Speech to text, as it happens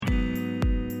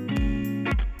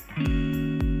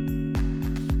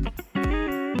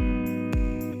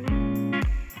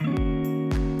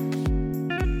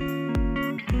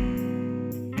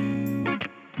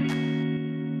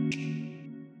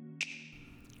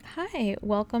Hi,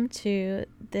 welcome to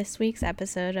this week's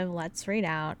episode of Let's Read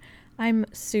Out. I'm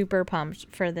super pumped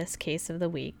for this case of the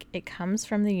week. It comes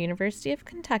from the University of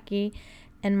Kentucky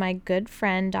and my good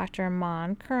friend Dr.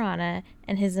 Aman Khurana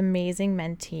and his amazing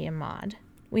mentee Ahmad.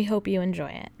 We hope you enjoy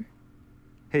it.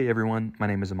 Hey everyone, my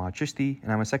name is Ahmad Chishti,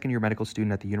 and I'm a second-year medical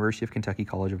student at the University of Kentucky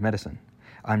College of Medicine.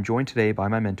 I'm joined today by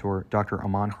my mentor, Dr.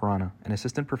 Aman Khurana, an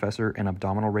assistant professor and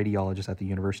abdominal radiologist at the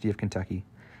University of Kentucky.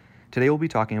 Today we'll be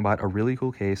talking about a really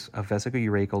cool case of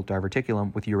vesicourachal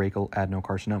diverticulum with urachal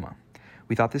adenocarcinoma.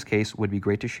 We thought this case would be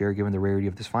great to share given the rarity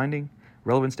of this finding,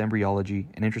 relevance to embryology,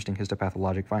 and interesting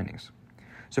histopathologic findings.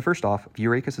 So first off, the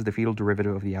urachus is the fetal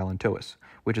derivative of the allantois,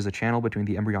 which is a channel between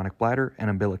the embryonic bladder and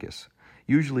umbilicus.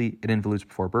 Usually, it involutes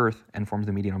before birth and forms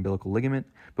the median umbilical ligament,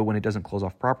 but when it doesn't close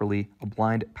off properly, a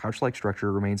blind, pouch-like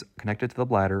structure remains connected to the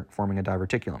bladder, forming a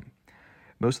diverticulum.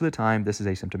 Most of the time, this is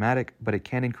asymptomatic, but it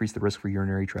can increase the risk for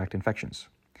urinary tract infections.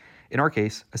 In our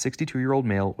case, a 62-year-old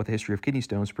male with a history of kidney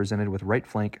stones presented with right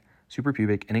flank,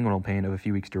 suprapubic, and inguinal pain of a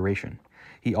few weeks' duration.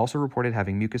 He also reported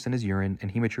having mucus in his urine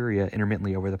and hematuria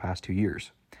intermittently over the past 2 years.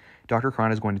 Dr.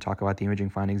 Khurana is going to talk about the imaging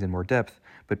findings in more depth,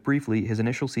 but briefly, his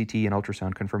initial CT and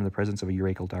ultrasound confirmed the presence of a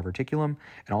urachal diverticulum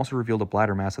and also revealed a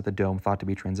bladder mass at the dome thought to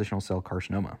be transitional cell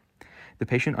carcinoma. The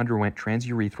patient underwent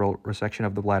transurethral resection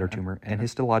of the bladder tumor, and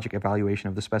histologic evaluation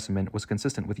of the specimen was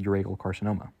consistent with urachal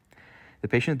carcinoma. The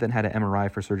patient then had an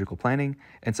MRI for surgical planning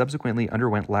and subsequently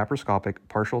underwent laparoscopic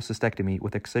partial cystectomy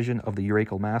with excision of the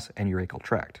urachal mass and urachal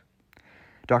tract.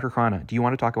 Dr. Khurana, do you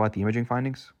want to talk about the imaging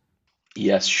findings?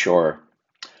 Yes, sure.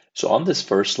 So on this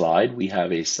first slide, we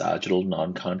have a sagittal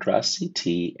non-contrast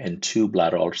CT and two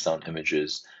bladder ultrasound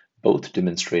images, both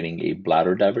demonstrating a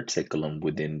bladder diverticulum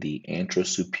within the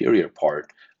anterosuperior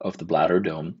part of the bladder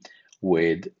dome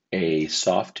with a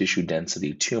soft tissue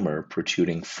density tumor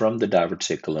protruding from the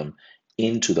diverticulum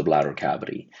into the bladder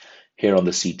cavity. Here on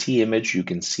the CT image, you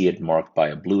can see it marked by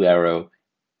a blue arrow,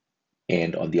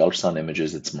 and on the ultrasound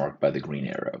images, it's marked by the green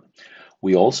arrow.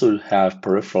 We also have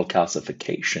peripheral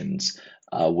calcifications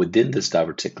within this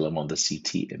diverticulum on the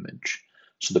CT image.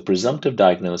 So the presumptive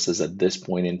diagnosis at this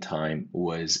point in time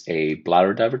was a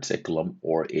bladder diverticulum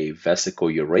or a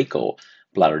vesicourachal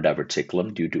bladder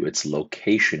diverticulum due to its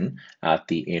location at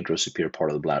the anterosuperior part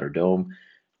of the bladder dome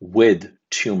with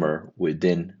tumor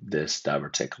within this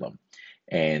diverticulum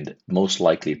and most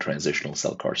likely transitional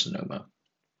cell carcinoma.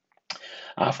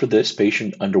 After this,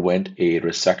 patient underwent a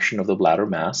resection of the bladder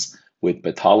mass with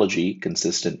pathology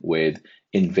consistent with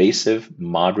invasive,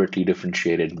 moderately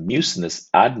differentiated mucinous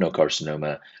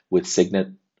adenocarcinoma with signet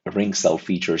ring cell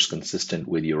features consistent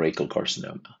with urachal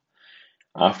carcinoma.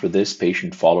 After this,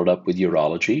 patient followed up with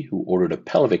urology, who ordered a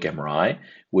pelvic MRI,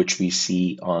 which we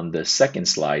see on the second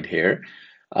slide here,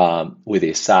 with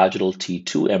a sagittal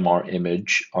T2 MR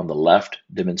image on the left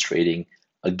demonstrating,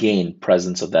 again,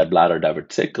 presence of that bladder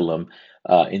diverticulum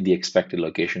in the expected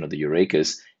location of the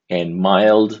urachus and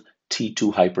mild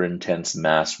T2 hyperintense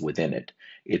mass within it.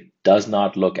 It does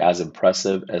not look as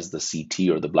impressive as the CT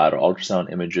or the bladder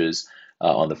ultrasound images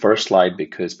on the first slide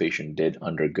because patient did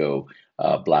undergo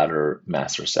bladder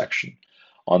mass resection.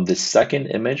 On this second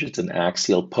image, it's an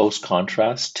axial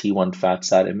post-contrast T1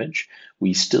 FATSAT image.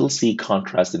 We still see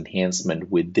contrast enhancement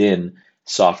within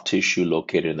soft tissue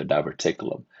located in the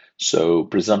diverticulum. So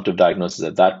presumptive diagnosis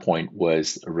at that point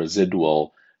was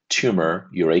residual tumor,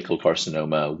 urachal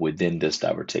carcinoma within this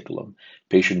diverticulum.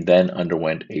 Patient then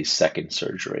underwent a second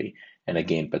surgery. And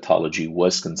again, pathology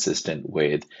was consistent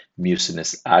with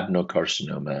mucinous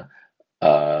adenocarcinoma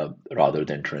rather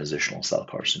than transitional cell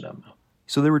carcinoma.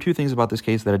 So there were two things about this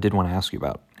case that I did want to ask you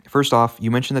about. First off,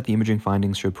 you mentioned that the imaging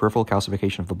findings showed peripheral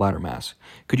calcification of the bladder mass.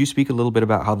 Could you speak a little bit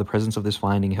about how the presence of this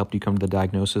finding helped you come to the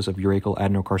diagnosis of urachal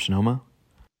adenocarcinoma?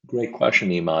 Great question,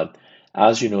 Imad.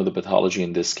 As you know, the pathology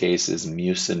in this case is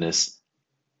mucinous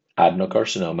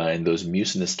adenocarcinoma, and those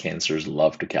mucinous cancers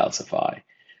love to calcify.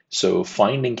 So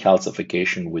finding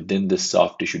calcification within this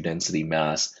soft tissue density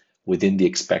mass within the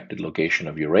expected location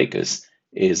of urachus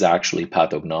is actually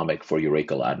pathognomic for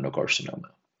urachal adenocarcinoma.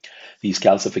 These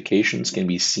calcifications can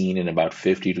be seen in about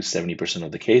 50 to 70%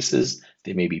 of the cases.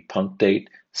 They may be punctate,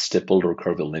 stippled, or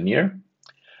curvilinear.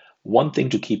 One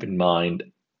thing to keep in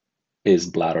mind is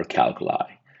bladder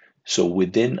calculi. So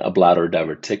within a bladder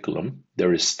diverticulum,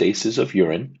 there is stasis of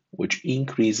urine, which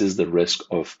increases the risk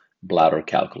of bladder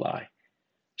calculi.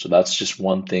 So that's just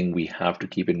one thing we have to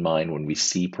keep in mind when we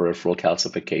see peripheral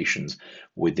calcifications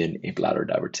within a bladder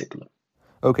diverticulum.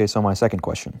 Okay, so my second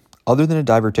question. Other than a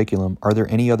diverticulum, are there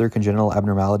any other congenital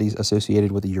abnormalities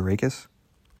associated with the urachus?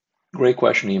 Great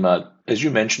question, Imad. As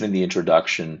you mentioned in the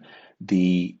introduction,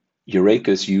 the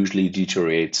Urachus usually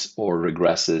deteriorates or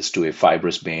regresses to a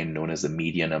fibrous band known as the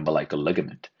median umbilical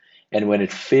ligament. And when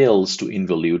it fails to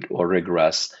involute or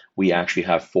regress, we actually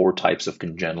have four types of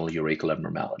congenital urachal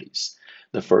abnormalities.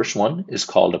 The first one is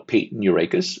called a patent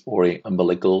urachus or a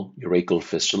umbilical urachal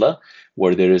fistula,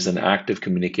 where there is an active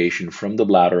communication from the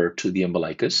bladder to the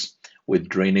umbilicus with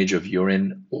drainage of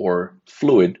urine or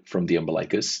fluid from the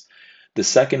umbilicus. The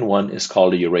second one is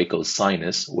called a urachal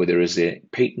sinus, where there is a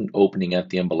patent opening at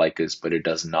the umbilicus, but it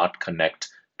does not connect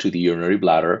to the urinary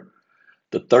bladder.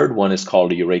 The third one is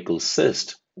called a urachal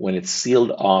cyst, when it's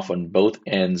sealed off on both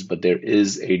ends, but there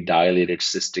is a dilated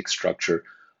cystic structure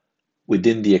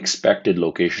within the expected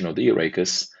location of the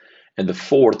urachus. And the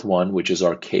fourth one, which is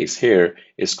our case here,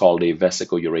 is called a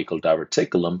vesicourachal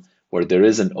diverticulum, where there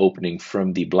is an opening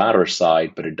from the bladder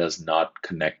side, but it does not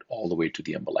connect all the way to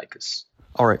the umbilicus.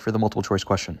 All right, for the multiple choice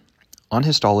question. On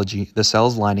histology, the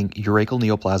cells lining urachal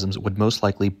neoplasms would most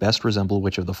likely best resemble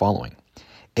which of the following?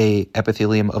 A.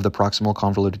 Epithelium of the proximal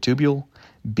convoluted tubule,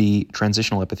 B.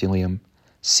 Transitional epithelium,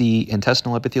 C.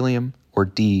 Intestinal epithelium, or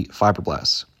D.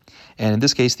 Fibroblasts. And in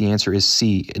this case, the answer is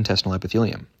C. Intestinal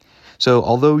epithelium. So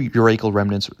although urachal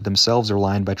remnants themselves are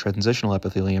lined by transitional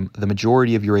epithelium, the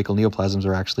majority of urachal neoplasms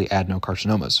are actually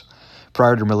adenocarcinomas.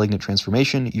 Prior to malignant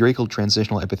transformation, urachal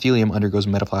transitional epithelium undergoes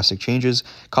metaplastic changes,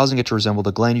 causing it to resemble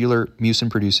the glandular,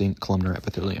 mucin-producing columnar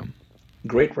epithelium.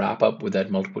 Great wrap up with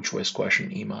that multiple choice question,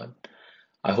 Imad.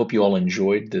 I hope you all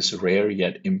enjoyed this rare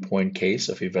yet in-point case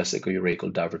of a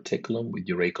vesicourachal diverticulum with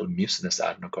urachal mucinous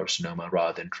adenocarcinoma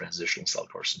rather than transitional cell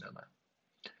carcinoma.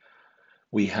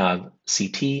 We have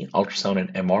CT, ultrasound,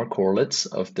 and MR correlates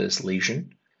of this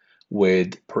lesion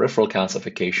with peripheral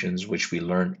calcifications, which we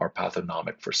learned are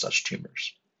pathognomic for such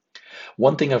tumors.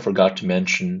 One thing I forgot to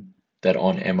mention, that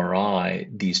on MRI,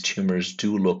 these tumors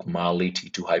do look mildly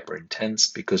T2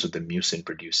 hyperintense because of the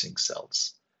mucin-producing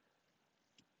cells.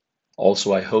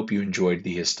 Also, I hope you enjoyed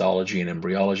the histology and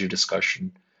embryology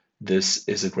discussion. This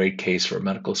is a great case for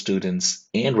medical students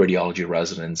and radiology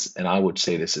residents, and I would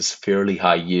say this is fairly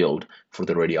high yield for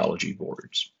the radiology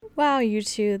boards. Wow, you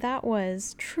two, that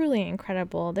was truly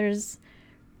incredible. There's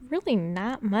really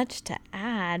not much to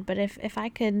add, but if I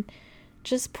could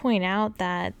just point out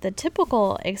that the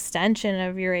typical extension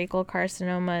of urachal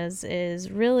carcinomas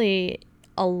is really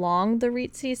along the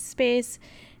Ricci space,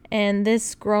 and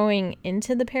this growing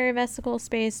into the perivesical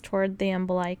space toward the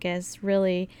umbilicus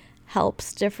really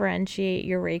helps differentiate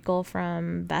urachal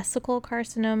from vesical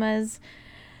carcinomas.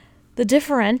 The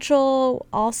differential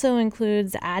also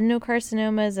includes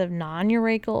adenocarcinomas of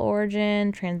non-urachal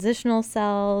origin, transitional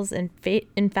cells,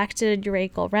 infected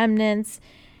urachal remnants,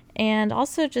 and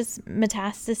also just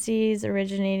metastases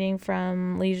originating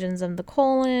from lesions of the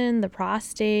colon, the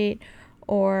prostate,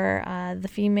 or the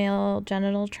female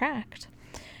genital tract.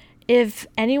 If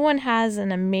anyone has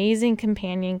an amazing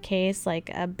companion case like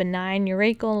a benign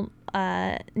urachal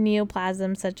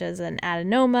neoplasm such as an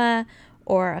adenoma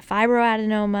or a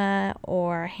fibroadenoma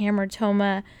or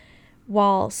hamartoma,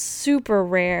 while super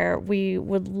rare, we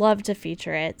would love to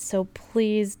feature it. So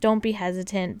please don't be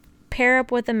hesitant. Pair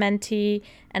up with a mentee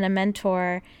and a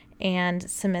mentor and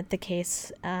submit the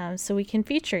case so we can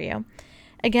feature you.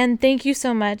 Again, thank you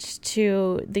so much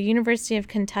to the University of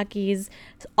Kentucky's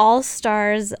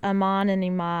all-stars Aman and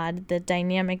Imad, the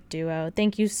dynamic duo.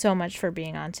 Thank you so much for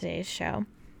being on today's show.